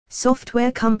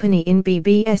Software company in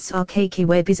BBSR.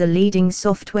 KKWeb is a leading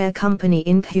software company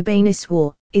in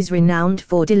BBSR, is renowned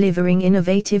for delivering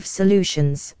innovative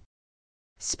solutions.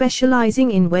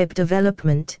 Specializing in web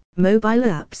development, mobile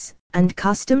apps, and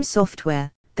custom software,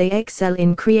 they excel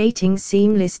in creating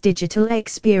seamless digital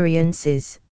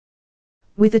experiences.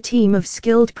 With a team of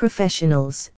skilled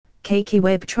professionals,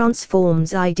 KKWeb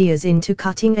transforms ideas into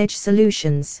cutting-edge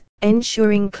solutions,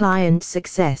 ensuring client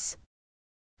success.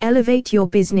 Elevate your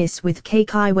business with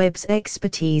KKWeb's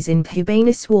expertise in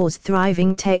BBSR's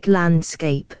thriving tech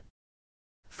landscape.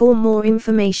 For more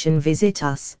information, visit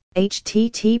us,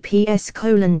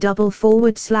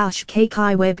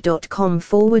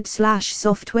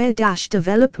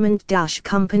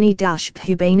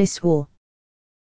 https://kkweb.com/software-development-company-BBSR.